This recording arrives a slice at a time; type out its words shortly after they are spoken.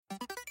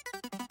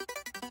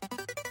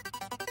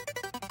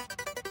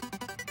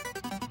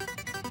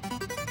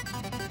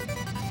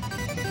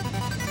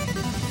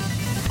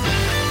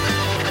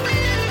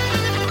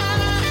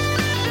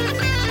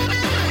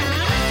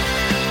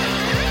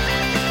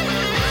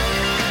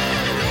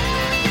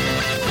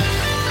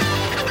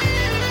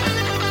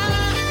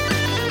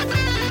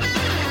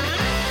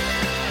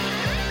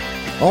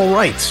All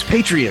right,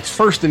 Patriots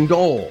first and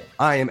goal.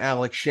 I am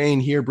Alex Shane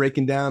here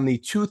breaking down the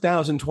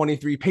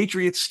 2023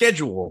 Patriots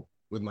schedule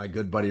with my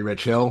good buddy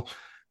Rich Hill.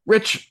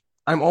 Rich,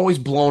 I'm always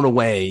blown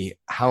away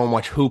how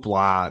much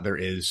hoopla there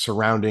is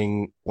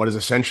surrounding what is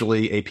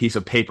essentially a piece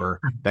of paper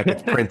that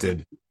gets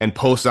printed and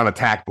posted on a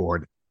tack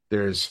board.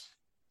 There's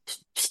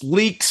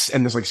leaks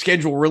and there's like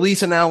schedule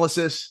release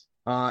analysis.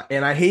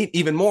 And I hate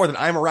even more that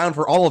I'm around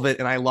for all of it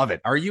and I love it.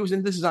 Are you as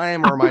into this as I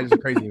am, or am I just a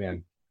crazy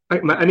man?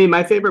 I mean,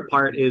 my favorite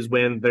part is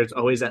when there's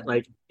always that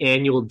like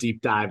annual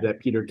deep dive that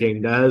Peter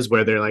King does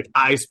where they're like,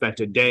 I spent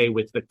a day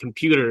with the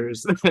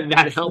computers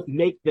that helped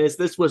make this.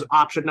 This was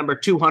option number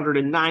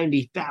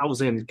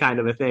 290,000 kind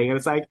of a thing. And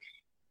it's like,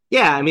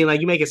 yeah, I mean, like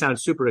you make it sound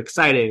super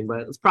exciting,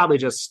 but it's probably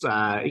just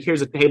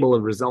here's a table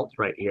of results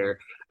right here.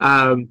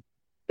 Yeah,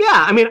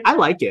 I mean, I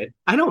like it.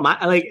 I don't mind.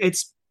 Like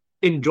it's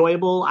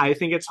enjoyable. I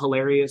think it's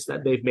hilarious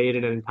that they've made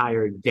an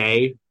entire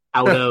day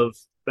out of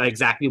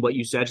exactly what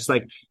you said. Just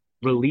like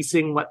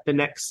releasing what the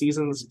next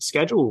season's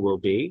schedule will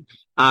be.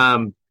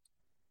 But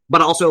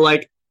also,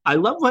 like, I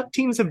love what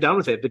teams have done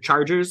with it. The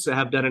Chargers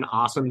have done an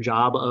awesome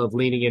job of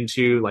leaning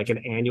into like an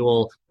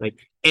annual like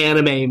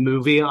anime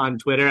movie on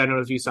Twitter. I don't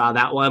know if you saw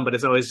that one, but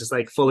it's always just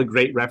like full of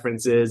great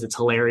references. It's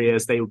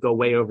hilarious. They go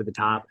way over the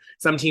top.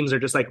 Some teams are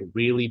just like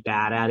really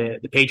bad at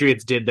it. The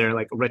Patriots did their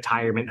like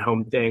retirement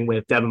home thing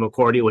with Devin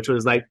McCourty, which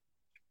was like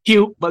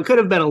cute, but could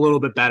have been a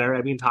little bit better.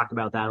 I mean, talk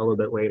about that a little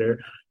bit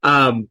later.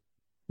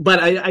 But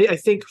I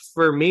think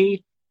for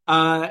me,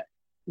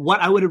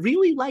 what I would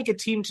really like a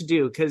team to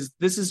do, because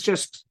this is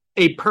just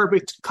a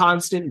perfect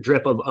constant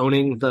drip of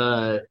owning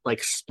the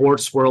like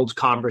sports world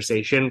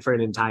conversation for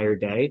an entire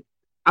day.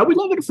 I would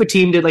love it if a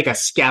team did like a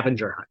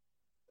scavenger hunt,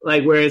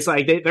 like where it's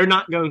like they're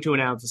not going to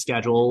announce a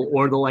schedule,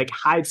 or they'll like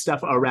hide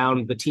stuff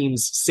around the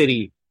team's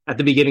city at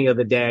the beginning of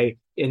the day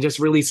and just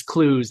release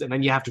clues, and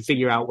then you have to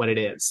figure out what it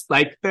is.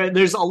 Like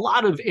there's a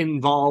lot of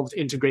involved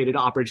integrated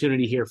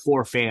opportunity here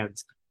for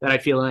fans that I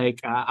feel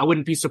like I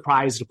wouldn't be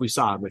surprised if we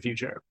saw in the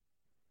future.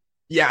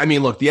 Yeah, I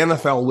mean, look, the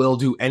NFL will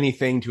do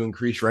anything to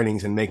increase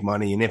ratings and make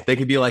money. And if they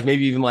could be like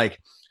maybe even like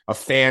a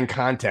fan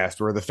contest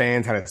where the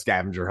fans had a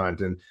scavenger hunt.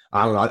 And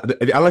I don't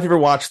know if you ever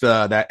watched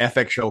that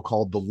FX show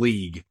called The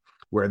League,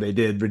 where they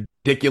did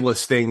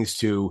ridiculous things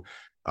to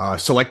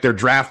select their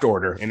draft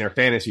order in their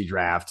fantasy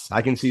drafts.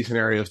 I can see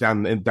scenarios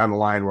down the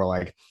line where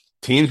like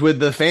teams with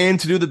the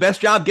fans to do the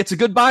best job gets a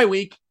good bye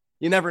week.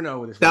 You never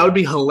know. That would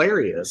be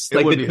hilarious. It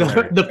like would be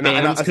hilarious. The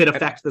fans could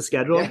affect the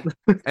schedule.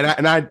 Yeah.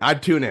 And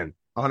I'd tune in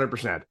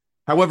 100%.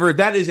 However,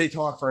 that is a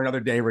talk for another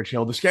day, Rich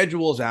Hill. The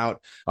schedule is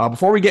out.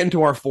 Before we get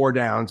into our four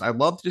downs, I'd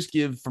love to just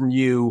give from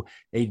you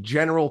a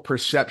general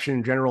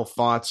perception, general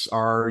thoughts.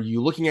 Are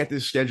you looking at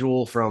this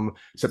schedule from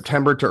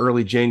September to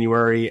early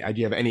January?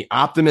 Do you have any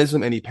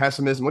optimism, any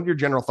pessimism? What are your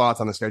general thoughts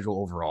on the schedule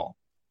overall?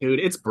 Dude,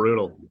 it's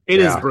brutal. It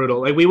is brutal.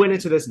 Like we went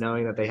into this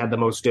knowing that they had the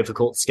most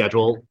difficult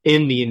schedule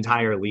in the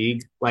entire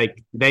league.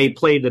 Like they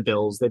play the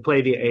Bills, they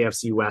play the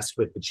AFC West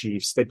with the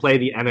Chiefs, they play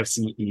the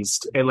NFC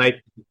East, and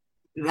like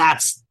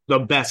that's the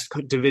best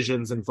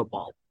divisions in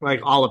football.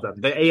 Like all of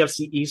them, the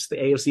AFC East, the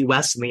AFC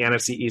West, and the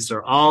NFC East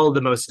are all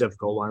the most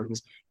difficult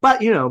ones.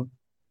 But you know,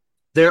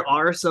 there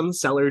are some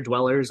cellar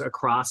dwellers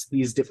across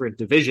these different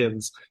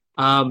divisions.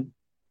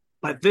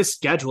 But this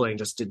scheduling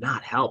just did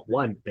not help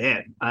one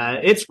bit.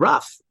 It's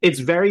rough. It's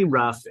very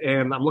rough.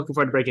 And I'm looking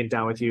forward to breaking it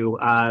down with you.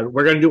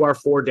 We're going to do our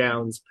four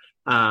downs.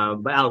 But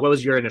Alec, what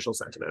was your initial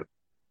sentiment?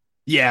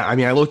 Yeah, I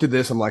mean, I looked at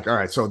this. I'm like, all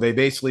right, so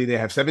they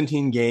have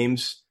 17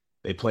 games.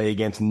 They play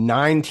against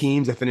 9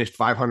 teams that finished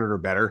 500 or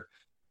better.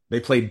 They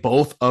played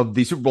both of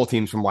the Super Bowl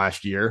teams from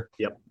last year.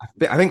 Yep.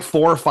 I think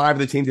 4 or 5 of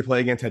the teams they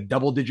play against had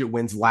double-digit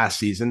wins last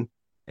season.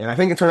 And I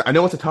think I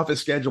know it's the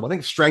toughest schedule. I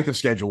think strength of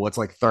schedule, it's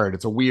like third.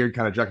 It's a weird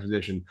kind of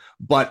juxtaposition.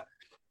 But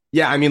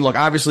yeah, I mean, look,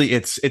 obviously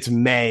it's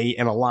May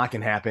and a lot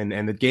can happen.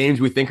 And the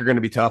games we think are going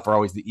to be tough are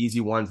always the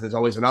easy ones. There's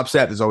always an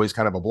upset. There's always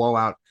kind of a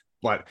blowout.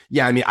 But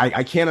yeah, I mean,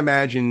 I can't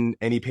imagine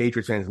any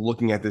Patriots fans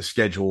looking at this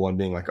schedule and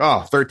being like,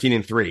 oh,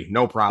 13-3,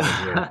 no problem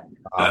here.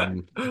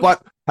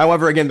 But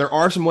however, again, there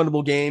are some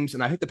winnable games,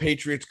 and I think the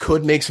Patriots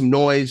could make some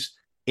noise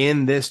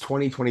in this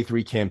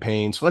 2023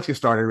 campaign. So let's get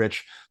started,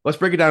 Rich. Let's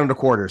break it down into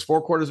quarters.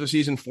 4 quarters of the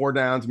season, 4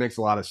 downs makes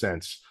a lot of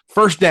sense.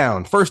 First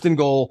down, first and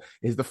goal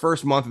is the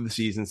first month of the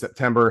season,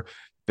 September.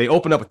 They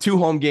open up with 2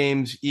 home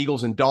games,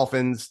 Eagles and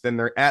Dolphins. Then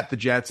they're at the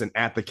Jets and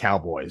at the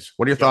Cowboys.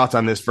 What are your thoughts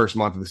on this first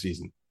month of the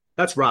season?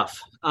 That's rough.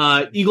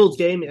 Eagles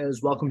game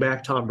is welcome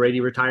back Tom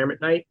Brady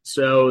retirement night.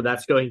 So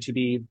that's going to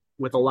be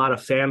with a lot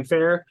of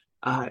fanfare.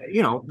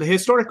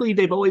 Historically,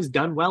 they've always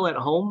done well at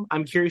home.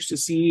 I'm curious to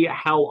see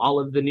how all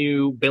of the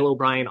new Bill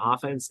O'Brien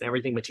offense and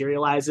everything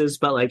materializes.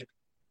 But like,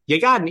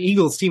 you got an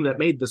Eagles team that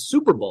made the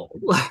Super Bowl.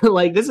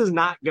 Like, this is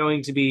not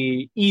going to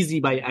be easy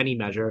by any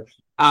measure.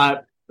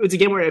 It's a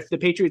game where if the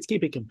Patriots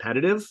keep it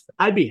competitive,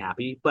 I'd be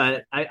happy.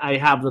 But I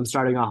have them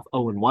starting off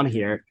 0-1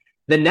 here.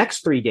 The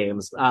next 3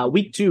 games,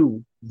 week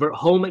 2,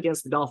 home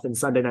against the Dolphins,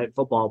 Sunday Night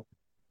Football.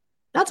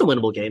 That's a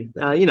winnable game.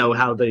 You know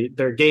how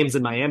their games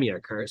in Miami are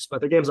cursed,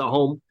 but their games at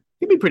home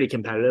can be pretty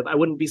competitive. I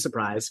wouldn't be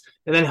surprised.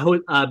 And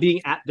then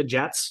being at the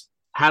Jets,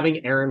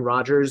 having Aaron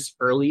Rodgers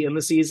early in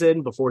the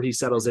season before he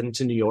settles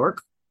into New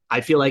York,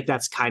 I feel like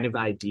that's kind of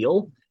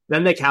ideal.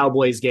 Then the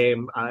Cowboys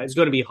game is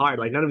going to be hard.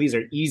 Like none of these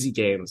are easy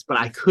games, but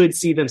I could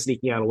see them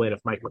sneaking out a win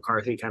if Mike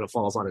McCarthy kind of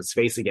falls on his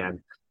face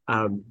again.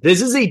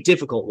 This is a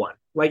difficult one.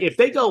 Like if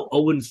they go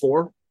 0-4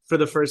 for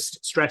the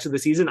first stretch of the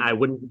season, I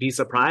wouldn't be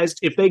surprised.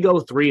 If they go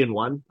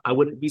 3-1, I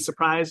wouldn't be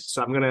surprised.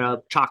 So I'm going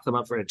to chalk them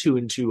up for a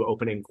 2-2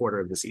 opening quarter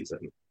of the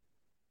season.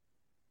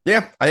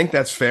 Yeah, I think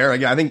that's fair.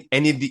 Again, I think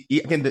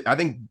I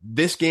think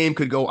this game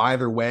could go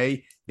either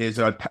way. Is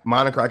a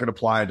moniker I could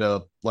apply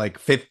to like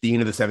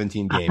 15 of the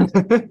 17 games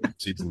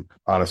season.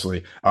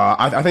 Honestly,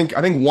 I think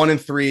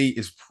 1-3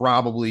 is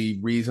probably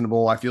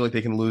reasonable. I feel like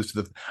they can lose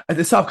to the.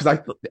 It's tough because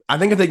I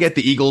think if they get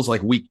the Eagles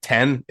like week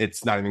 10,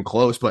 it's not even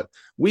close. But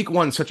week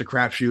 1 is such a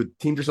crapshoot.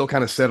 Teams are still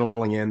kind of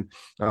settling in.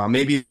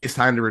 Maybe it's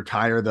time to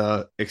retire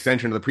the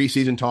extension of the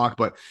preseason talk.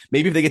 But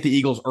maybe if they get the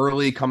Eagles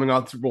early, coming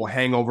off the Super Bowl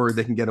hangover,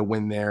 they can get a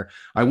win there.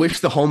 I wish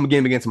the home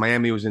game against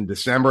Miami was in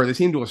December. They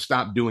seem to have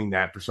stopped doing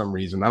that for some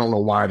reason. I don't know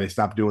why they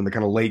stopped doing the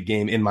kind of late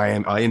game in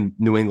Miami, in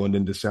New England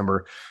in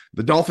December.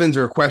 The Dolphins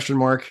are a question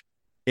mark.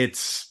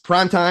 It's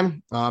prime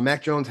time.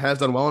 Mac Jones has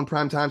done well in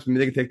prime time, so maybe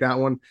they can take that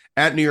one.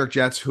 At New York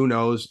Jets, who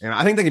knows? And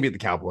I think they can beat the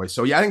Cowboys.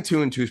 So yeah, I think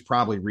 2-2 is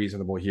probably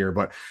reasonable here.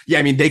 But yeah,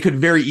 I mean, they could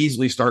very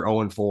easily start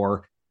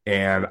 0-4.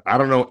 And I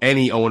don't know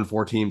any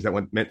 0-4 teams that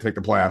went meant to make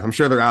the playoffs. I'm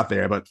sure they're out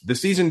there, but the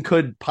season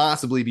could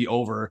possibly be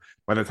over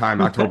by the time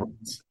October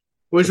ends.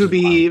 Which would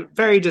be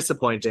very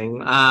disappointing.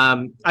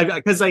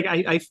 Because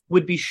I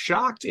would be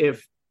shocked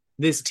if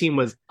this team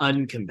was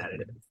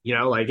uncompetitive. You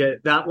know, like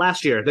that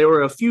last year, they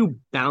were a few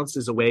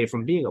bounces away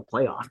from being a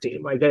playoff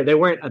team. Like they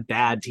weren't a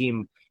bad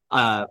team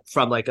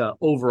from like a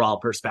overall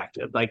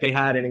perspective. Like they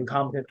had an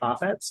incompetent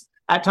offense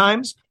at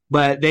times,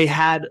 but they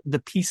had the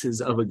pieces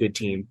of a good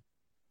team.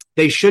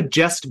 They should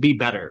just be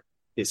better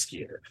this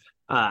year.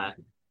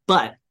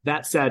 But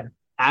that said,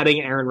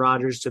 adding Aaron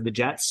Rodgers to the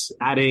Jets,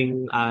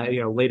 adding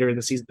later in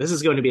the season, this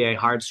is going to be a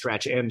hard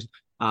stretch, and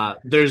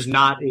there's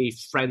not a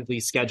friendly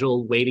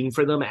schedule waiting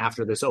for them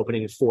after this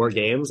opening 4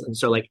 games. And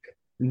so like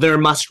their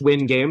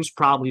must-win games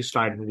probably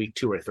start in week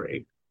 2 or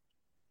 3.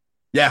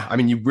 Yeah, I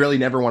mean, you really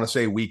never want to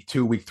say week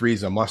 2, week 3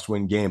 is a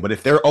must-win game. But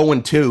if they're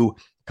 0-2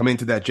 coming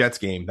into that Jets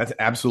game, that's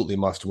absolutely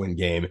must-win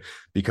game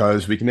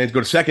because we can then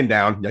go to second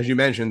down. As you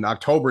mentioned,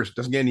 October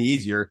doesn't get any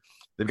easier.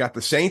 They've got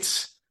the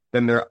Saints.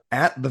 Then they're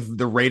at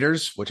the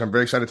Raiders, which I'm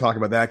very excited to talk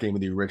about that game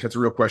with you, Rich. That's a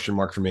real question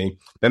mark for me.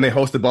 Then they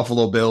host the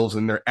Buffalo Bills,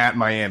 and they're at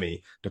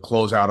Miami to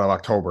close out of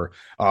October.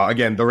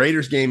 Again, the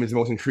Raiders game is the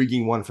most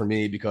intriguing one for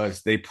me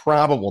because they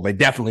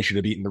definitely should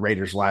have beaten the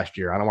Raiders last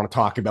year. I don't want to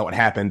talk about what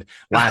happened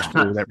last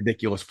year with that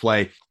ridiculous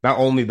play. Not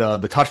only the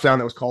touchdown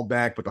that was called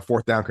back, but the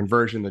 4th down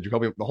conversion,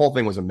 the whole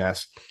thing was a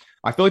mess.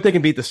 I feel like they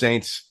can beat the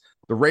Saints.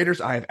 The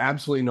Raiders, I have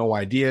absolutely no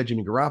idea.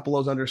 Jimmy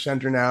Garoppolo's under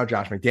center now.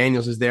 Josh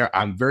McDaniels is there.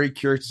 I'm very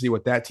curious to see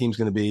what that team's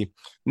going to be.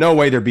 No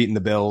way they're beating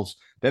the Bills.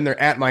 Then they're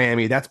at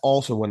Miami. That's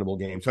also a winnable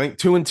game. So I think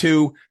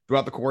 2-2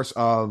 throughout the course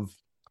of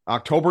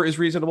October is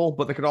reasonable,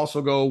 but they could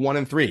also go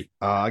 1-3.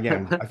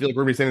 Again, I feel like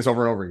we're going to be saying this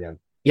over and over again.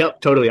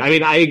 Yep, totally. I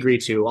mean, I agree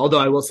too. Although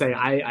I will say,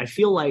 I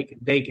feel like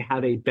they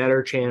have a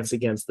better chance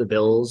against the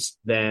Bills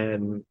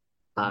than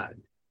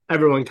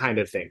everyone kind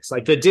of thinks.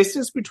 Like the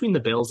distance between the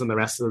Bills and the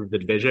rest of the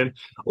division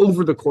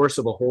over the course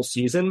of a whole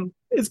season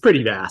is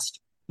pretty vast.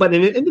 But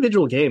in an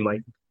individual game, like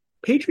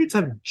Patriots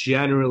have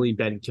generally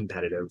been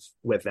competitive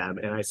with them.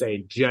 And I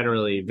say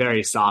generally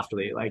very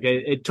softly. Like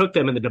it took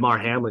them in the Damar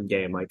Hamlin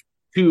game, like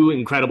 2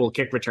 incredible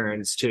kick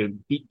returns to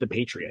beat the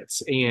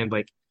Patriots. And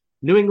like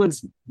New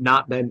England's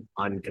not been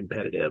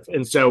uncompetitive.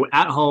 And so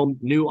at home,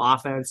 new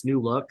offense, new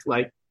look,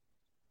 like,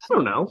 I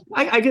don't know.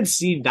 I could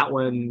see that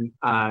one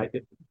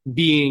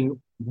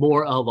being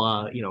more of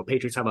a,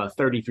 Patriots have a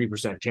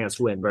 33% chance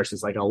to win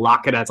versus like a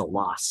lock it as a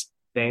loss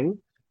thing.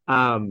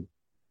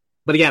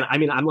 But again, I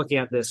mean, I'm looking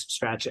at this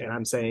stretch and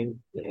I'm saying,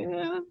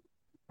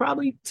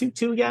 probably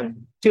 2-2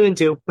 again,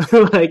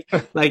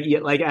 2-2.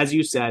 like as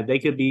you said, they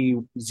could be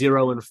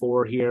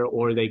 0-4 here,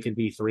 or they could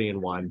be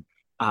 3-1.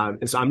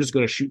 And so I'm just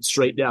going to shoot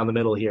straight down the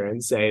middle here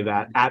and say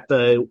that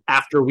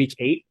after week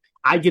 8,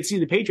 I could see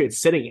the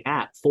Patriots sitting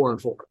at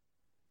 4-4.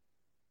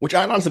 Which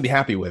I'd honestly be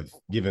happy with,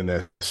 given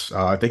this.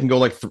 If they can go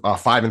like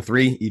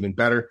 5-3, even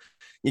better.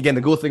 Again,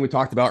 the cool thing we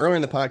talked about earlier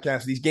in the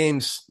podcast, these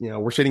games,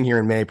 we're sitting here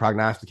in May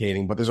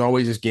prognosticating, but there's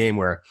always this game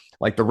where,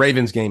 like the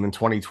Ravens game in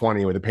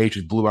 2020, where the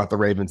Patriots blew out the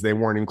Ravens, they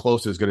weren't even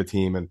close to as good a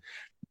team, and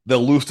they'll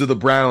lose to the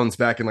Browns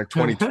back in like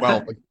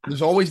 2012. Like,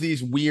 there's always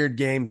these weird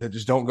games that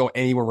just don't go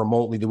anywhere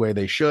remotely the way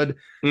they should.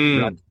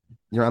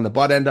 You're on the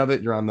butt end of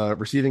it. You're on the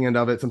receiving end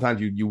of it.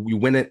 Sometimes you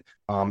win it.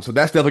 So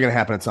that's definitely going to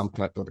happen at some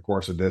point throughout the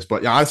course of this.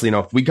 But yeah, honestly,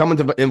 if we come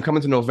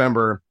into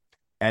November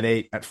at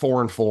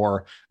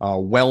 4-4,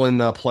 well in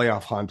the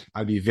playoff hunt,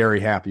 I'd be very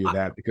happy with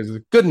that, because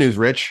the good news,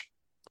 Rich,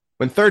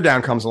 when third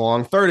down comes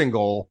along, 3rd and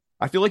goal,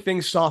 I feel like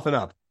things soften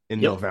up in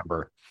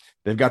November.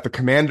 They've got the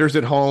Commanders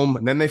at home,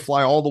 and then they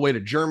fly all the way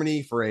to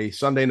Germany for a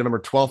Sunday, November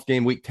 12th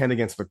game, week 10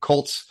 against the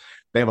Colts.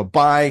 They have a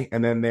bye,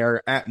 and then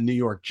they're at New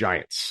York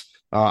Giants.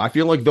 I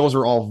feel like those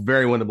are all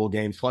very winnable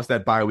games. Plus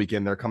that bye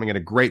weekend, they're coming at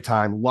a great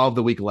time. Love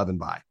the week 11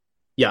 bye.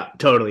 Yeah,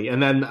 totally.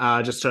 And then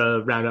just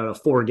to round out a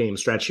 4-game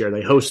stretch here,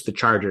 they host the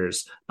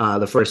Chargers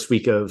the first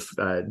week of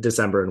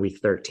December in week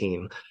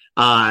 13.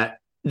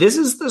 This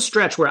is the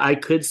stretch where I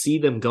could see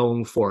them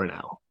going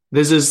 4-0.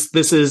 This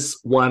is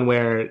one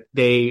where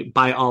they,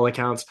 by all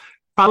accounts,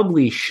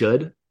 probably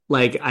should.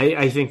 Like,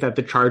 I think that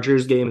the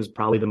Chargers game is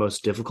probably the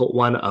most difficult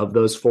one of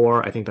those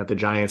four. I think that the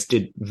Giants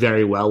did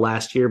very well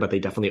last year, but they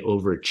definitely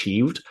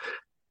overachieved.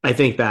 I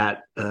think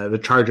that the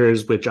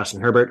Chargers with Justin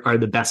Herbert are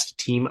the best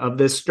team of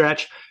this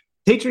stretch.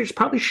 Patriots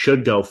probably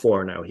should go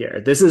 4-0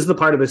 here. This is the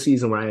part of the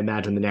season where I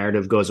imagine the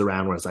narrative goes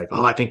around where it's like,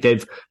 oh, I think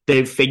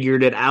they've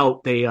figured it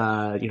out. They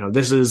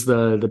this is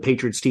the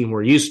Patriots team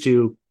we're used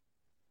to.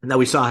 And that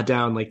we saw it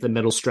down like the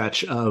middle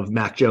stretch of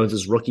Mac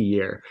Jones's rookie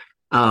year.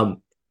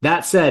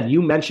 That said,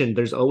 you mentioned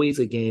there's always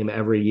a game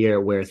every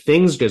year where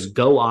things just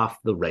go off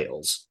the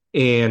rails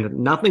and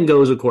nothing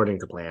goes according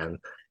to plan.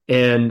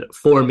 And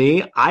for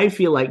me, I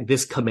feel like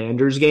this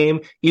Commanders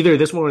game, either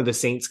this one or the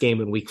Saints game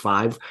in week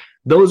 5,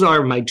 those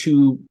are my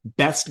two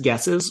best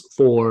guesses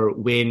for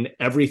when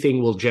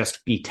everything will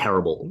just be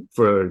terrible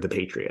for the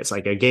Patriots.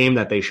 Like a game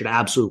that they should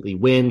absolutely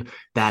win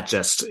that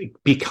just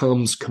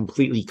becomes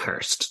completely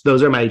cursed.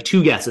 Those are my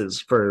two guesses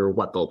for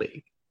what they'll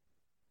be.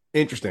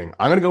 Interesting.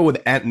 I'm going to go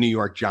with at New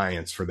York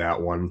Giants for that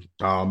one,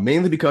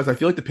 mainly because I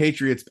feel like the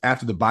Patriots,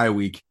 after the bye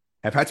week,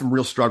 have had some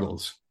real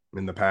struggles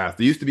in the past.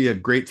 They used to be a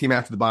great team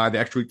after the bye, the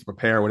extra week to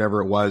prepare,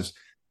 whatever it was.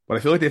 But I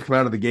feel like they've come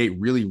out of the gate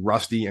really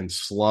rusty and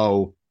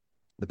slow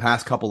the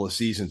past couple of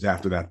seasons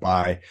after that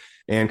bye.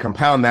 And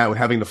compound that with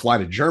having to fly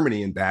to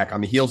Germany and back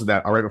on the heels of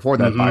that, or right before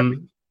that bye week.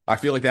 I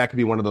feel like that could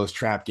be one of those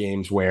trap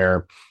games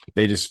where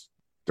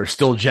they're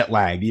still jet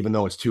lagged, even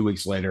though it's 2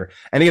 weeks later.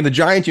 And again, the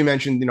Giants, you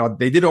mentioned,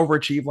 they did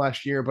overachieve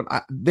last year, but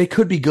they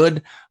could be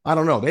good. I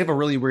don't know. They have a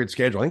really weird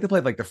schedule. I think they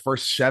played like the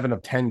first 7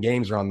 of 10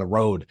 games are on the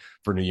road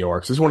for New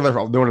York. So this is one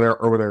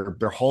of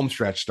their home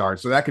stretch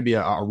starts. So that could be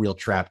a real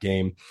trap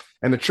game.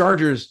 And the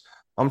Chargers,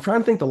 I'm trying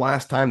to think the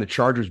last time the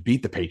Chargers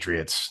beat the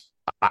Patriots.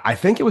 I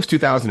think it was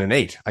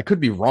 2008. I could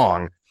be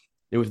wrong.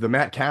 It was the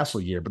Matt Castle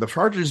year, but the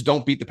Chargers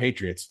don't beat the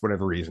Patriots for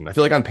whatever reason. I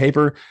feel like on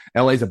paper,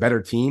 LA's a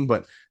better team,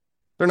 but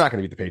they're not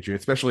going to beat the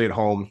Patriots, especially at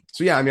home.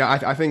 So yeah, I mean,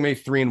 I think maybe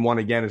 3-1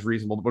 again is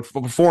reasonable, but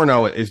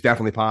 4-0 is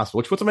definitely possible,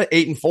 which puts them at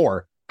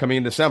 8-4 coming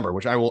in December,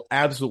 which I will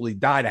absolutely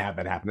die to have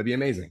that happen. That'd be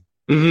amazing.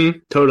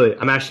 Totally.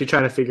 I'm actually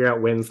trying to figure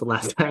out when's the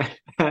last time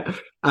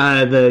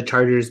the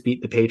Chargers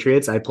beat the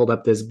Patriots. I pulled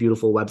up this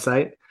beautiful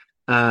website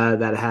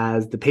that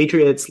has the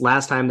Patriots.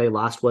 Last time they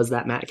lost was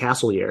that Matt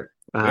Castle year.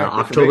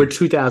 October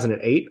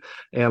 2008,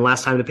 and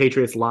last time the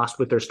Patriots lost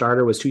with their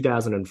starter was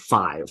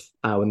 2005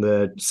 when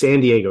the San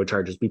Diego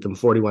Chargers beat them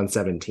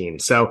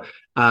 41-17. So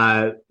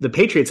the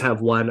Patriots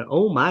have won,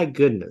 oh my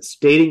goodness,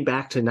 dating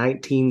back to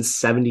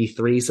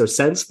 1973. So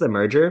since the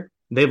merger,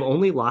 they've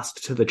only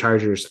lost to the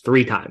Chargers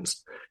 3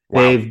 times.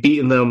 Wow. They've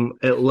beaten them,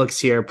 it looks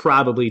here,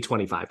 probably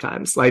 25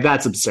 times. Like,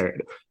 that's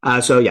absurd.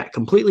 So yeah,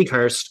 completely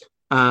cursed.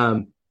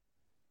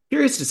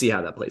 Curious to see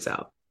how that plays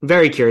out.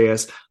 Very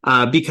curious,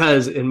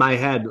 because in my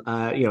head,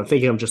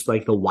 thinking of just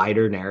like the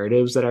wider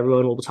narratives that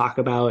everyone will talk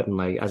about. And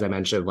like, as I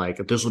mentioned, like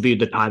this will be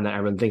the time that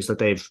everyone thinks that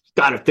they've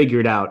got it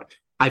figured out.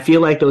 I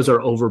feel like those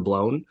are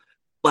overblown,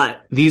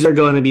 but these are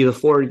going to be the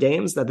 4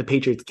 games that the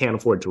Patriots can't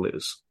afford to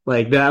lose.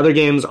 Like the other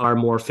games are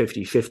more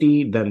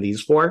 50-50 than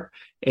these 4.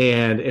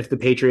 And if the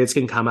Patriots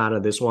can come out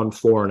of this one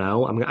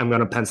 4-0, I'm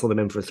going to pencil them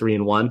in for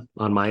 3-1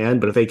 on my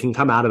end. But if they can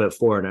come out of it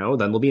 4-0,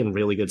 then they'll be in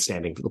really good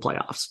standing for the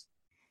playoffs.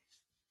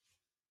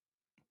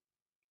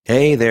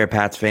 Hey there,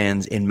 Pats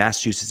fans in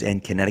Massachusetts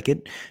and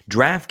Connecticut.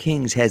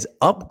 DraftKings has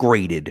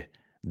upgraded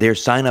their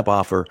sign-up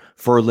offer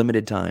for a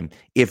limited time.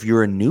 If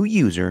you're a new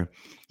user,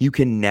 you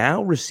can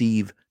now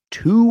receive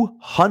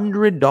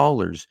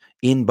 $200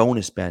 in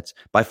bonus bets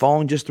by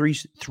following just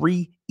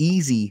three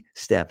easy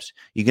steps.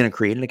 You're going to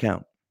create an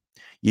account.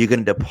 You're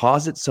going to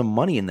deposit some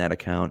money in that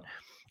account,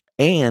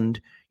 and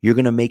you're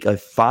going to make a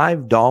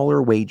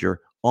 $5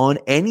 wager on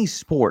any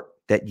sport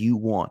that you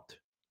want.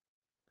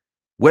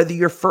 Whether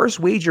your first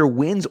wager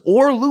wins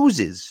or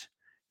loses,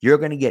 you're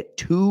going to get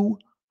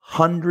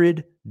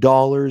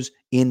 $200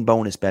 in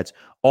bonus bets.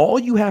 All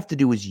you have to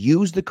do is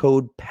use the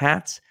code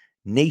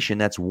PATSNATION.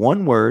 That's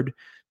one word,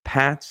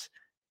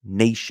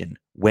 PATSNATION,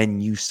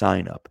 when you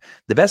sign up.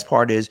 The best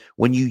part is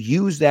when you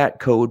use that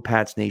code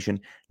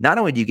PATSNATION, not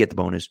only do you get the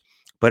bonus,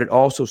 but it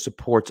also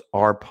supports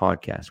our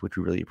podcast, which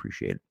we really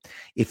appreciate.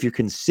 If you're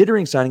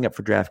considering signing up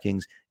for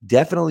DraftKings,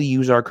 definitely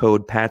use our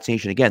code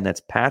PATSNATION. Again,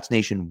 that's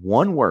PATSNATION,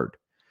 one word,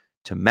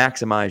 to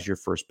maximize your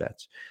first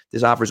bets.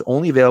 This offer is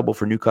only available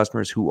for new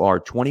customers who are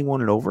 21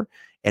 and over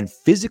and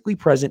physically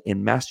present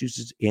in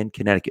Massachusetts and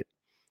Connecticut.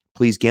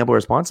 Please gamble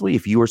responsibly.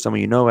 If you or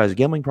someone you know has a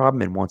gambling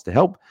problem and wants to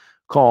help,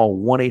 call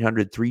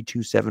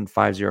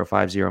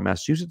 1-800-327-5050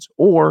 Massachusetts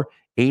or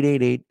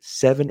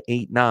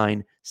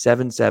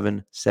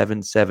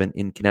 888-789-7777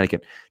 in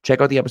Connecticut. Check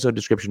out the episode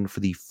description for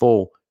the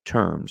full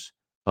terms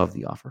of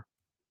the offer.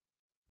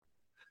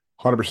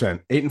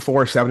 100%. 8-4,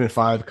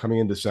 7-5 coming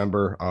in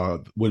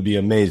December would be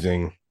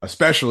amazing,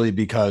 especially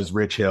because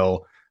Rich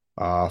Hill,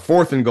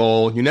 fourth and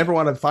goal. You never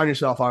want to find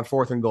yourself on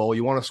fourth and goal.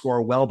 You want to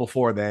score well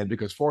before then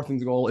because fourth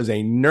and goal is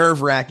a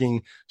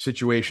nerve-wracking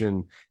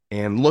situation.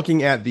 And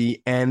looking at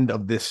the end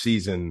of this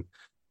season,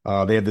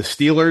 they have the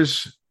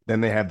Steelers,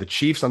 then they have the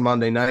Chiefs on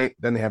Monday night,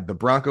 then they have the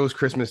Broncos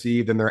Christmas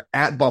Eve, then they're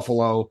at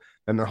Buffalo,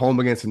 then they're home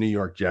against the New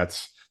York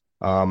Jets.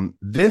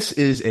 This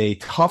is a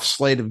tough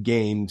slate of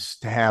games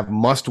to have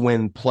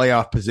must-win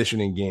playoff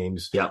positioning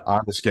games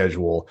on the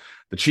schedule.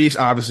 The Chiefs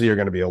obviously are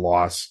going to be a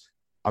loss.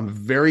 I'm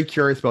very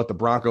curious about the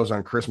Broncos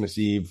on Christmas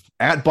Eve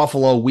at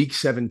Buffalo, Week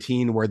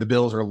 17, where the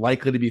Bills are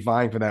likely to be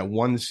vying for that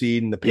one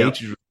seed and the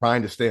Patriots are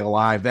trying to stay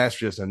alive. That's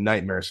just a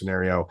nightmare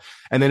scenario.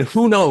 And then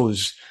who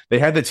knows? They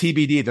had the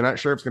TBD. They're not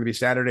sure if it's going to be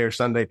Saturday or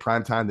Sunday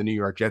primetime, the New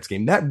York Jets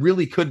game. That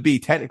really could be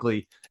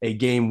technically a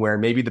game where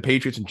maybe the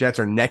Patriots and Jets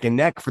are neck and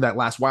neck for that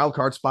last wild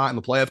card spot, and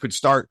the playoff could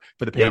start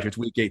for the Patriots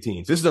Week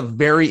 18. So this is a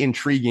very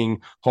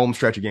intriguing home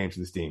stretch of games for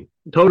this team.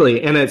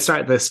 Totally. And the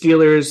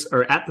Steelers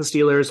are at the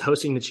Steelers,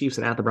 hosting the Chiefs,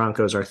 and at the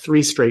Broncos are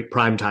 3 straight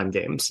primetime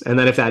games. And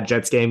then if that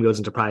Jets game goes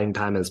into prime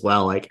time as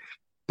well, like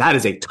that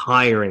is a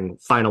tiring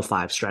final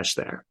 5 stretch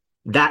there.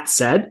 That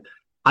said,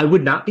 I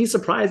would not be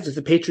surprised if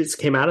the Patriots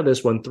came out of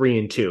this one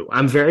 3-2.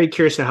 I'm very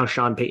curious to how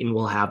Sean Payton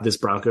will have this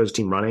Broncos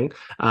team running.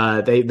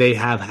 They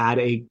have had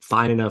a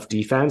fine enough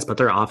defense, but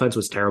their offense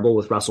was terrible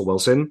with Russell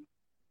Wilson.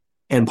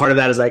 And part of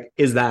that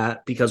is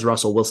that because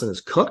Russell Wilson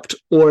is cooked,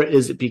 or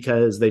is it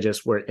because they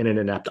just were in an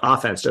inept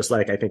offense, just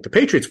like I think the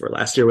Patriots were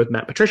last year with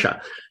Matt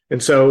Patricia?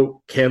 And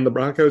so can the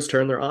Broncos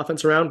turn their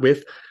offense around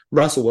with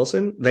Russell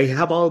Wilson? They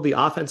have all of the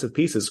offensive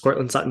pieces.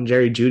 Cortland Sutton,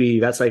 Jerry Jeudy,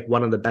 that's like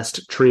one of the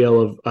best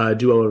duo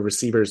of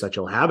receivers that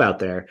you'll have out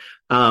there.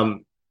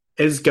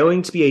 Is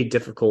going to be a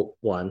difficult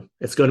one.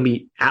 It's going to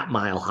be at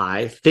Mile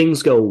High.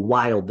 Things go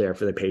wild there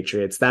for the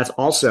Patriots. That's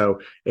also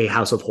a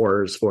house of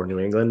horrors for New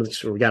England.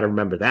 So we got to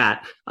remember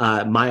that.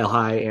 Mile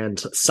High and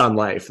Sun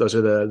Life. Those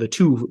are the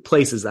 2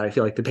 places that I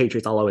feel like the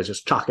Patriots will always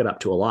just chalk it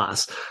up to a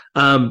loss.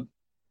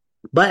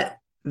 But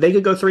they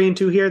could go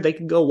 3-2 here. They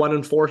could go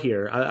 1-4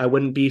 here. I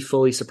wouldn't be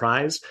fully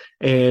surprised.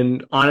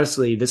 And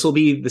honestly, this will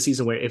be the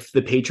season where if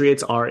the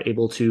Patriots are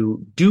able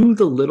to do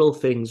the little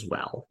things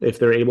well, if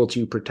they're able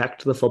to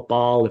protect the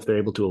football, if they're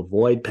able to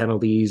avoid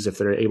penalties, if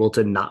they're able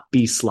to not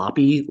be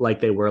sloppy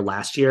like they were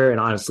last year, and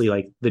honestly,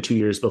 like the 2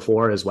 years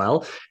before as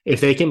well, if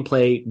they can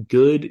play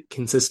good,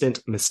 consistent,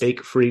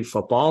 mistake-free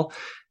football,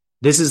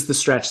 this is the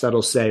stretch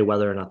that'll say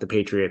whether or not the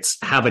Patriots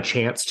have a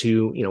chance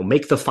to,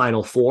 make the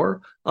Final 4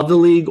 of the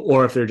league,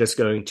 or if they're just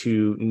going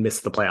to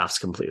miss the playoffs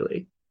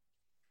completely.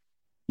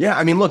 Yeah,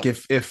 I mean, look,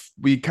 if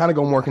we kind of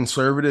go more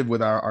conservative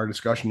with our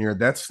discussion here,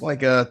 that's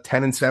like a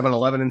 10-7,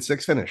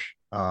 11-6 finish.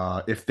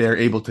 If they're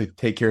able to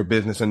take care of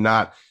business and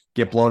not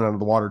get blown out of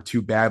the water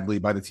too badly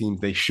by the teams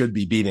they should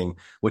be beating,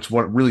 which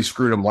what really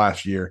screwed them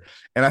last year.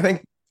 And I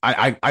think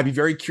I'd be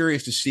very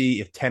curious to see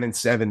if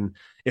 10-7,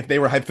 if they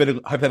were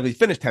hypothetically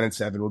finished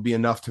 10-7, would be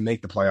enough to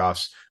make the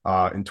playoffs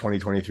in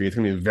 2023. It's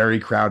going to be a very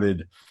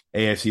crowded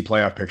AFC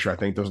playoff picture. I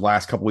think those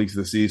last couple weeks of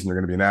the season are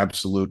going to be an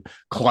absolute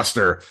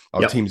cluster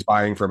of teams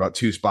vying for about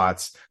 2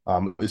 spots.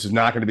 This is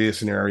not going to be a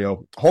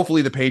scenario.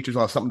 Hopefully the Patriots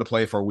will have something to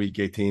play for week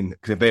 18,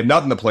 because if they have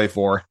nothing to play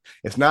for,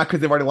 it's not because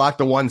they've already locked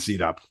the 1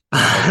 seed up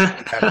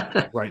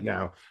right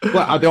now.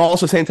 But they're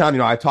also same time,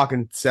 I'm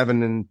talking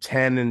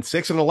 7-10 and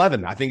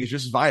 6-11. I think it's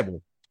just as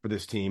viable for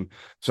this team.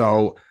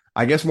 So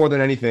I guess more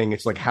than anything,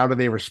 it's like, how do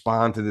they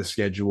respond to this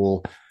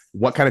schedule?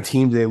 What kind of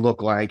team do they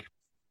look like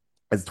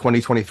as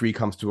 2023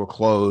 comes to a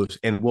close?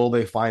 And will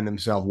they find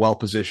themselves well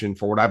positioned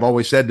for what I've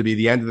always said to be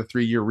the end of the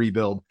 3-year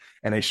rebuild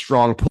and a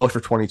strong push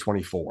for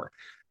 2024?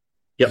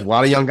 There's a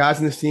lot of young guys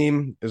in this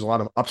team. There's a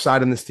lot of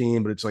upside in this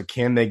team, but it's like,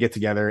 can they get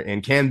together,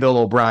 and can Bill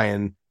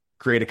O'Brien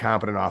create a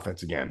competent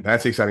offense again?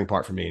 That's the exciting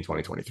part for me in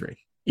 2023.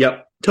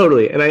 Yep,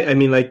 totally. And I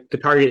mean, like, the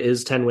target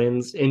is 10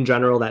 wins. In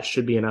general, that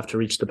should be enough to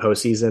reach the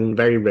postseason.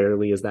 Very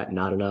rarely is that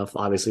not enough.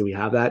 Obviously, we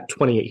have that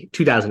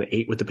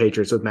 2008 with the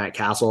Patriots with Matt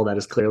Castle. That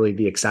is clearly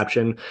the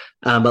exception.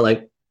 But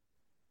like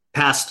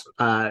past,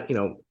 2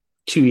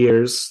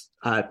 years,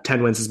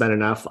 10 wins has been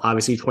enough.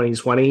 Obviously,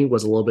 2020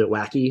 was a little bit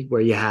wacky, where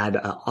you had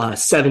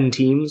 7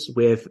 teams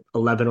with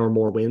 11 or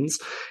more wins.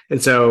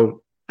 And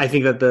so I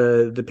think that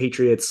the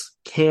Patriots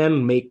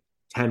can make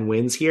 10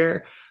 wins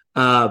here.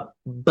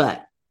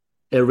 But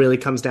it really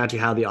comes down to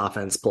how the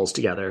offense pulls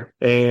together.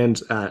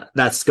 And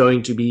that's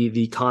going to be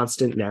the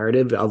constant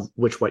narrative of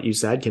which, what you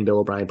said, can Bill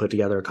O'Brien put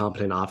together a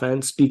competent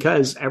offense?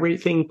 Because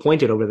everything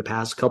pointed over the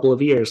past couple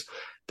of years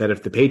that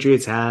if the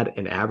Patriots had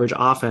an average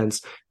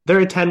offense, they're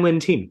a 10-win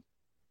team.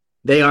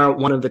 They are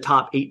one of the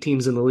top 8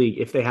 teams in the league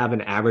if they have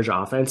an average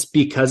offense,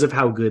 because of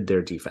how good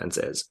their defense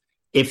is.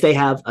 If they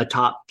have a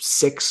top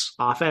 6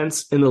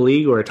 offense in the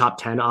league, or a top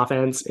 10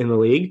 offense in the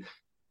league,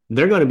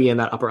 they're going to be in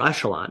that upper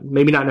echelon.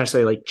 Maybe not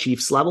necessarily like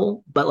Chiefs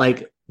level, but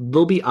like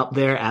they'll be up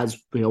there as,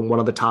 one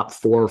of the top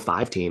 4 or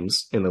 5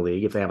 teams in the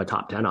league if they have a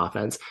top 10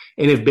 offense.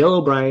 And if Bill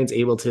O'Brien's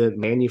able to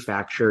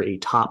manufacture a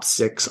top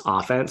 6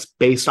 offense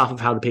based off of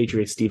how the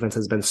Patriots defense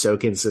has been so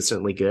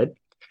consistently good,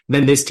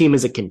 then this team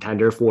is a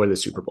contender for the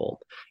Super Bowl.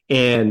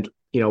 And,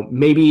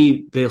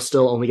 maybe they'll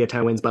still only get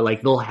 10 wins, but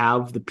like they'll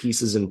have the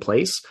pieces in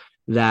place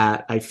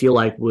that I feel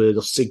like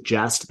would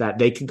suggest that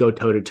they could go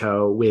toe to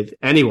toe with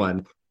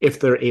anyone if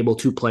they're able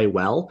to play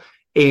well.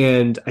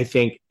 And I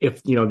think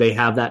if, they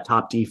have that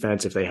top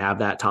defense, if they have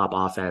that top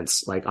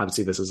offense, like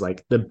obviously this is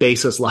like the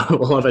basis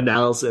level of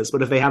analysis,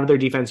 but if they have their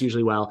defense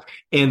usually well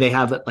and they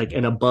have like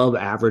an above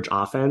average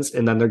offense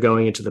and then they're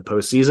going into the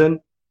postseason,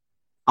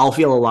 I'll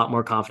feel a lot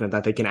more confident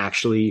that they can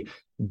actually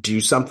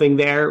do something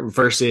there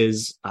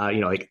versus,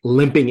 like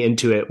limping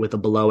into it with a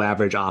below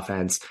average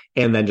offense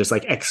and then just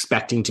like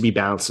expecting to be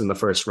bounced in the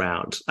first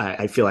round.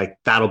 I feel like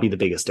that'll be the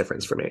biggest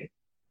difference for me.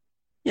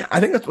 Yeah, I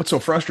think that's what's so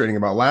frustrating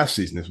about last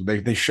season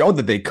is they showed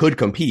that they could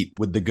compete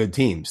with the good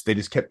teams. They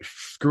just kept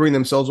screwing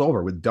themselves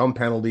over with dumb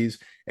penalties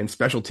and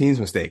special teams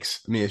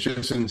mistakes. I mean, it's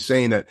just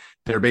insane that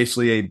they're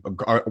basically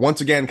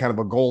once again kind of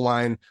a goal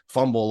line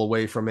fumble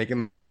away from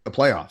making the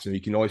playoffs. And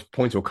you can always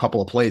point to a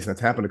couple of plays, and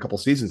that's happened a couple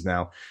of seasons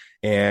now.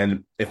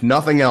 And if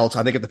nothing else,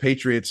 I think if the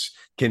Patriots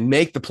can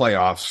make the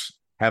playoffs,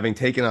 having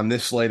taken on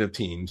this slate of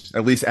teams,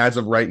 at least as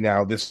of right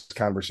now, this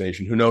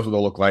conversation, who knows what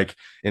they'll look like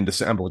in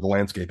December, what the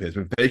landscape is.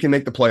 But if they can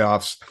make the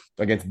playoffs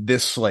against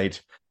this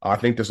slate, I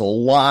think there's a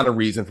lot of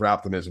reason for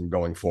optimism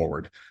going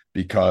forward,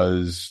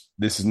 because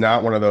this is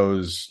not one of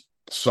those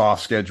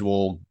soft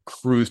schedule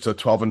cruise to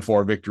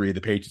 12-4 victory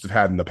the Patriots have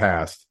had in the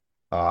past.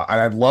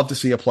 And I'd love to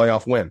see a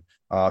playoff win.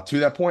 To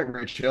that point,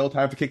 Rich Hill,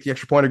 time to kick the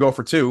extra point and go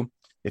for two.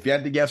 If you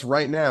had to guess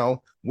right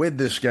now with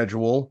this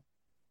schedule,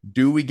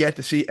 do we get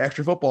to see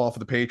extra football for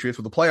the Patriots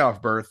with a playoff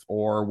berth,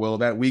 or will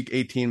that Week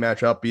 18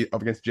 matchup be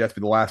up against the Jets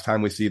be the last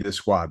time we see this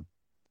squad?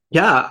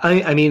 Yeah,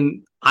 I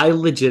mean, I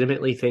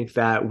legitimately think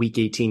that Week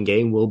 18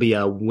 game will be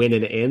a win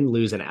and in,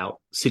 lose and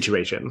out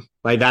situation.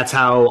 Like that's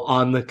how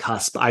on the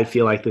cusp I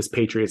feel like this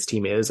Patriots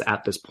team is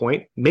at this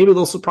point. Maybe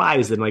they'll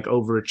surprise and like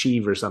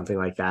overachieve or something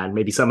like that. And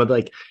maybe some of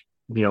like,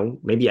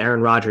 maybe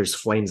Aaron Rodgers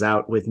flames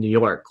out with New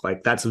York.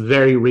 Like that's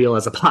very real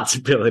as a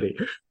possibility.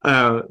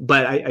 But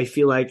I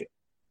feel like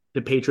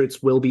the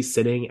Patriots will be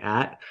sitting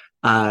at,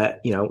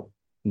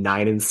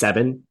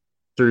 9-7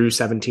 through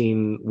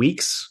 17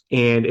 weeks.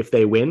 And if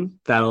they win,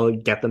 that'll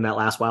get them that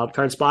last wild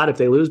card spot. If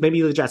they lose,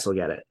 maybe the Jets will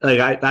get it.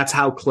 That's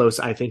how close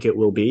I think it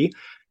will be.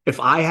 If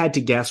I had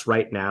to guess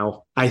right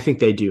now, I think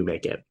they do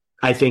make it.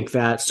 I think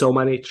that so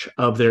much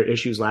of their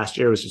issues last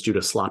year was just due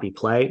to sloppy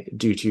play,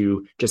 due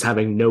to just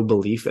having no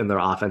belief in their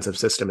offensive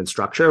system and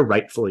structure,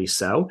 rightfully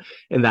so.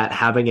 And that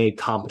having a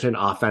competent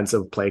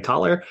offensive play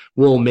caller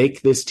will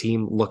make this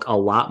team look a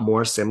lot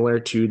more similar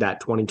to that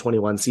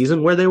 2021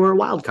 season where they were a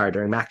wild card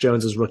during Mac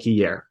Jones's rookie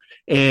year.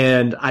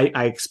 And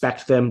I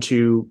expect them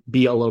to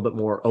be a little bit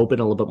more open,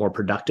 a little bit more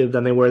productive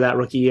than they were that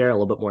rookie year, a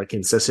little bit more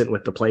consistent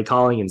with the play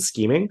calling and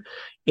scheming.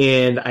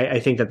 And I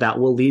think that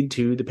will lead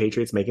to the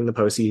Patriots making the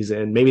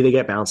postseason. Maybe they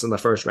get bounced in the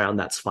first round.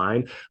 That's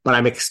fine. But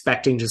I'm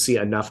expecting to see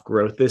enough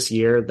growth this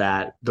year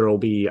that there will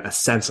be a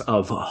sense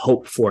of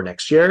hope for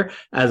next year,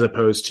 as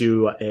opposed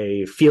to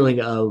a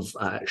feeling of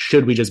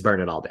should we just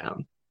burn it all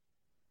down?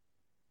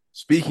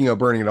 Speaking of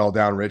burning it all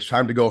down, Rich,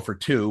 time to go for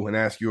two and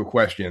ask you a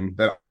question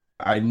that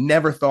I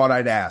never thought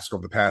I'd ask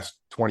over the past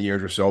 20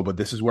 years or so, but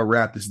this is where we're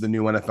at. This is the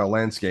new NFL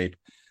landscape.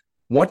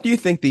 What do you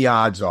think the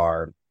odds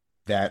are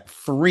that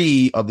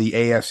 3 of the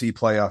AFC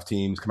playoff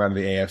teams come out of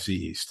the AFC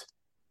East?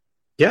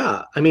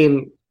 Yeah, I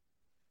mean,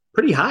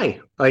 pretty high.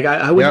 Like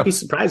I wouldn't be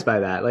surprised by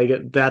that.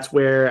 Like that's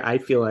where I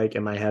feel like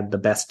in my head the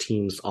best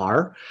teams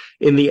are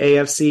in the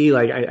AFC.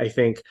 Like I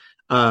think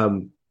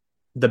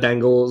the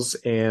Bengals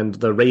and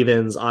the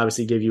Ravens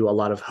obviously give you a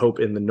lot of hope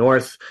in the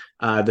North.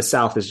 The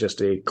South is just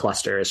a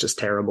cluster. It's just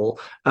terrible.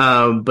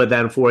 But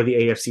then for the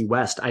AFC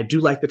West, I do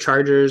like the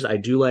Chargers. I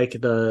do like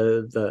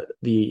the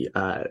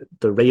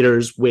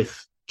Raiders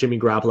with Jimmy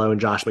Garoppolo and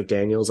Josh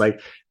McDaniels.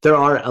 Like there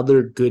are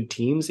other good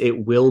teams.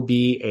 It will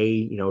be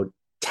a,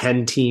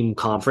 10-team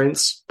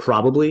conference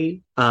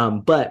probably.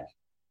 But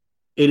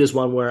it is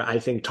one where I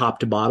think top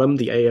to bottom,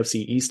 the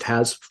AFC East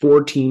has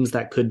 4 teams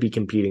that could be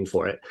competing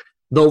for it.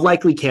 They'll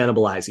likely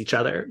cannibalize each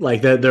other.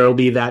 Like there'll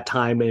be that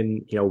time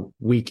in,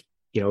 week,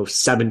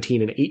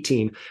 17 and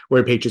 18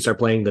 where Patriots are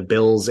playing the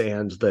Bills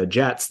and the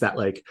Jets that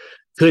like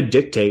could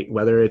dictate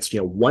whether it's,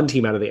 one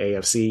team out of the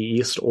AFC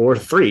East or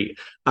 3.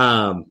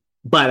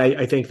 But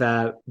I think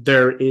that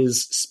there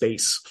is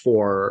space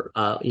for,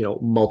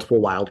 multiple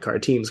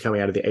wildcard teams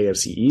coming out of the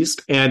AFC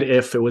East. And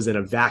if it was in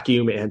a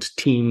vacuum and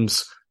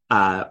teams,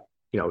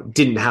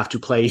 didn't have to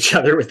play each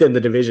other within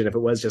the division, if it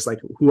was just like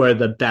who are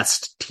the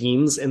best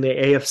teams in the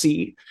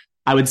AFC,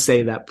 I would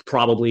say that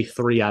probably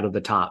 3 out of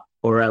the top,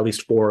 or at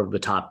least 4 of the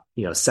top,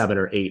 7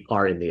 or 8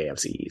 are in the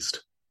AFC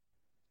East.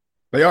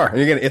 They are.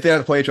 And again, if they have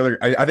to play each other,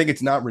 I think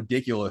it's not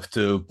ridiculous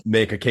to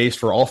make a case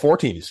for all 4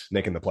 teams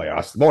making the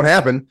playoffs. It won't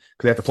happen because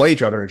they have to play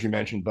each other, as you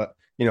mentioned. But,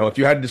 if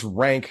you had to just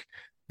rank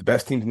the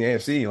best teams in the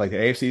AFC, like the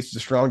AFC is a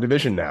strong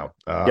division now.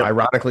 Yep.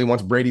 Ironically,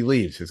 once Brady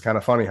leaves, it's kind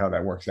of funny how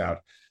that works out.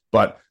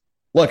 But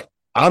look,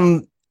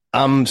 I'm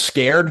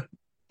scared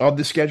of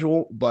the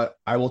schedule, but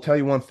I will tell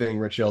you one thing,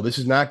 Rich Hill, this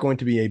is not going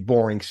to be a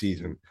boring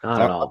season.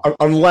 Not at all.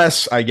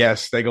 Unless, I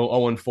guess, they go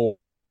 0-4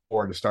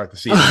 to start the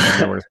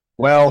season.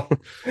 Well,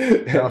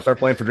 I'll start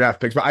playing for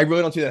draft picks, but I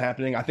really don't see that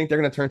happening. I think they're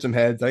going to turn some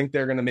heads. I think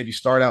they're going to maybe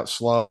start out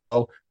slow.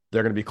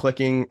 They're going to be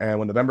clicking, and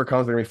when November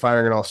comes, they're going to be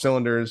firing on all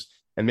cylinders,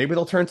 and maybe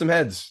they'll turn some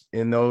heads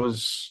in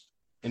those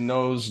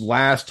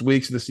last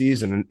weeks of the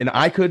season. And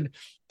I could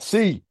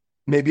see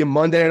maybe a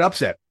Monday night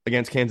upset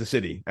against Kansas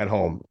City at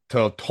home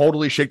to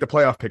totally shake the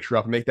playoff picture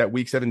up and make that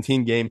Week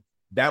 17 game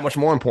that much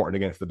more important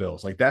against the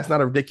Bills. Like, that's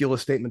not a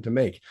ridiculous statement to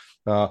make.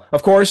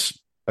 Of course,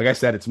 like I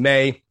said, it's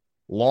May.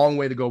 Long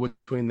way to go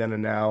between then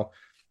and now.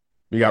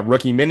 We got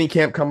rookie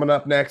minicamp coming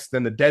up next.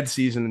 Then the dead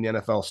season in the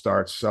NFL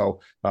starts. So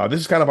this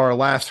is kind of our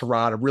last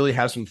hurrah to really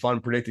have some fun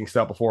predicting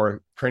stuff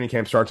before training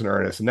camp starts in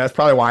earnest. And that's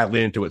probably why I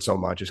lean into it so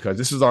much, is because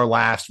this is our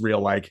last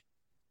real, like,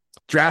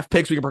 draft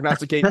picks we can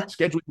prognosticate,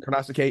 schedule we can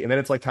prognosticate, and then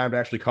it's like time to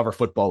actually cover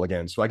football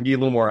again. So I can get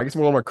a little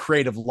more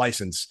creative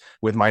license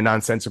with my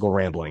nonsensical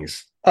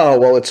ramblings. Oh,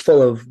 well, it's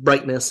full of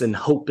brightness and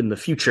hope in the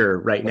future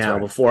right now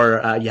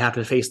before you have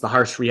to face the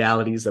harsh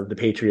realities of the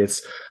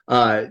Patriots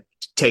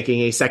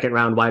taking a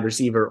second-round wide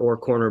receiver or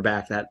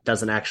cornerback that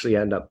doesn't actually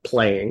end up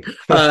playing.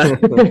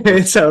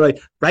 So, like,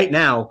 right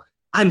now,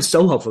 I'm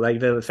so hopeful. Like,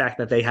 the fact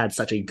that they had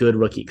such a good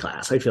rookie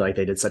class. I feel like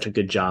they did such a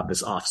good job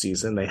this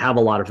offseason. They have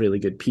a lot of really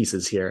good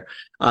pieces here.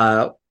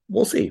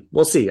 We'll see.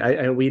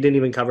 We didn't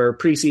even cover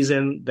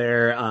preseason.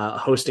 They're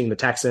hosting the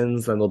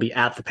Texans, then they'll be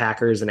at the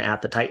Packers and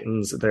at the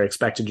Titans. They're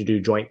expected to do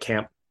joint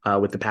camp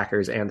with the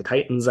Packers and the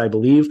Titans, I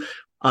believe.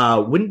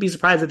 Wouldn't be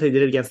surprised if they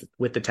did it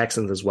with the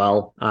Texans as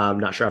well. I'm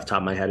not sure off the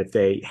top of my head if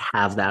they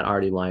have that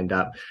already lined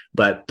up,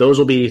 but those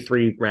will be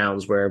 3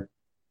 rounds where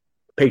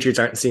Patriots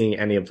aren't seeing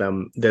any of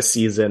them this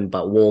season,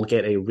 but we'll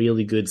get a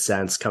really good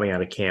sense coming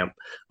out of camp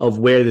of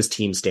where this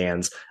team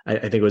stands. I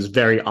think it was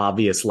very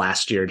obvious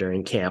last year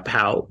during camp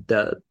how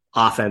the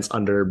offense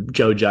under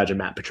Joe Judge and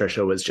Matt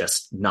Patricia was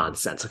just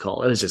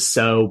nonsensical. It was just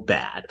so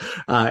bad.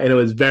 And it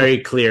was very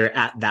clear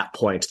at that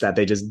point that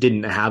they just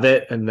didn't have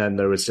it. And then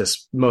there was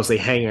just mostly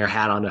hanging our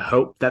hat on a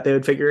hope that they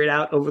would figure it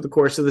out over the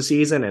course of the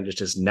season. And it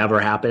just never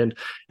happened.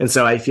 And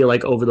so I feel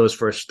like over those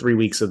first 3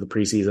 weeks of the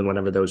preseason,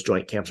 whenever those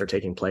joint camps are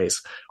taking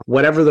place,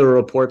 whatever the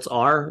reports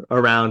are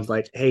around,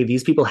 like, hey,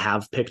 these people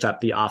have picked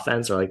up the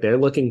offense, or like they're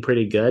looking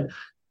pretty good,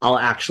 I'll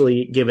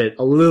actually give it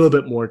a little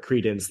bit more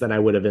credence than I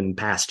would have in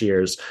past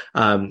years.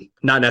 Not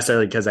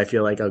necessarily because I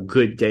feel like a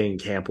good day in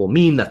camp will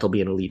mean that there'll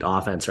be an elite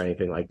offense or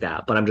anything like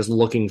that, but I'm just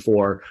looking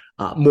for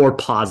more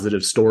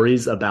positive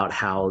stories about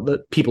how the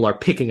people are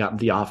picking up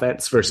the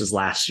offense versus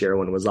last year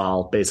when it was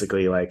all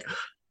basically like,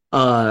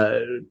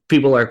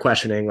 people are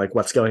questioning like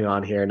what's going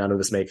on here. None of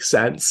this makes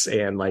sense.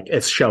 And like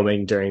it's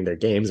showing during their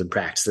games and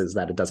practices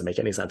that it doesn't make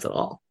any sense at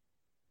all.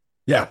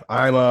 Yeah,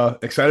 I'm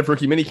excited for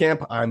rookie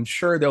minicamp. I'm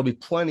sure there'll be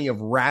plenty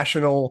of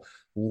rational,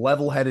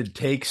 level-headed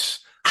takes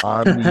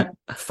on the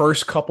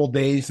first couple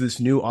days of this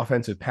new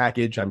offensive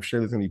package. I'm sure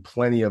there's going to be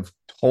plenty of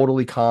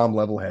totally calm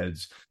level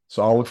heads.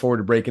 So I'll look forward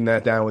to breaking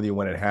that down with you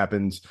when it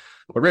happens.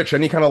 But Rich,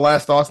 any kind of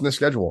last thoughts on the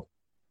schedule?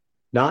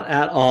 Not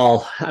at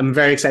all. I'm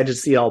very excited to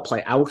see it all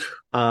play out.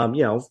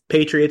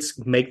 Patriots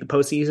make the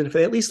postseason. If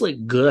they at least look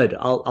good,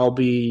 I'll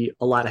be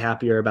a lot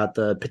happier about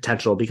the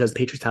potential, because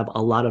Patriots have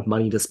a lot of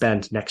money to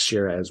spend next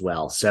year as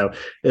well. So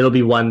it'll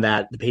be one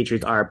that the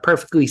Patriots are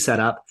perfectly set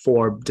up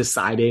for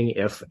deciding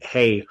if,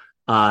 hey,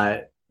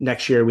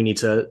 next year we need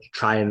to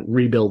try and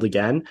rebuild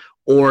again,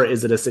 or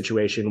is it a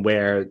situation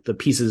where the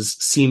pieces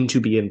seem to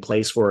be in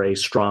place for a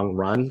strong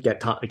run, get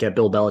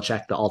Bill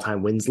Belichick the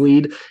all-time wins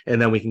lead,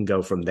 and then we can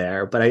go from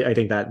there. But I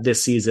think that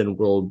this season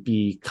will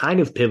be kind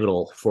of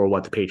pivotal for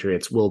what the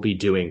Patriots will be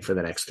doing for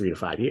the next 3 to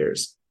 5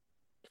 years.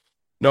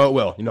 No, it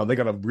will. They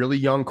got a really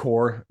young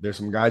core. There's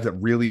some guys that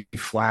really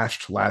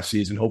flashed last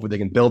season. Hopefully they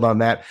can build on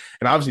that.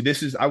 And obviously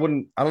this is, I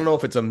don't know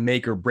if it's a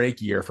make or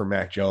break year for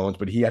Mac Jones,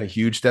 but he had a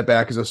huge step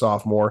back as a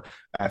sophomore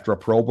after a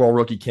Pro Bowl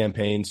rookie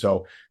campaign.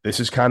 So this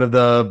is kind of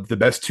the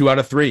best 2 out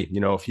of 3.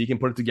 If he can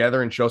put it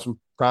together and show some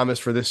promise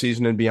for this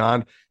season and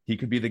beyond, he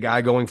could be the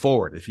guy going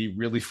forward. If he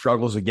really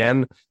struggles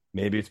again,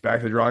 maybe it's back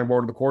to the drawing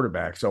board of the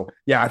quarterback. So,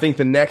 yeah, I think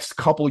the next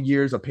couple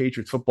years of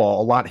Patriots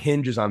football, a lot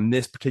hinges on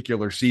this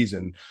particular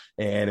season.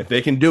 And if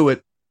they can do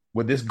it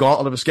with this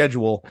gauntlet of a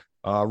schedule,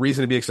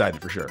 reason to be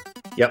excited for sure.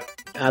 Yep,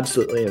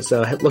 absolutely. And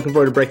so looking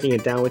forward to breaking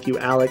it down with you,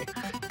 Alec.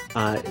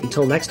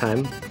 Until next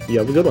time, you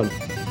have a good one.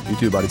 You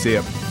too, buddy. See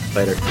ya.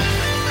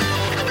 Later.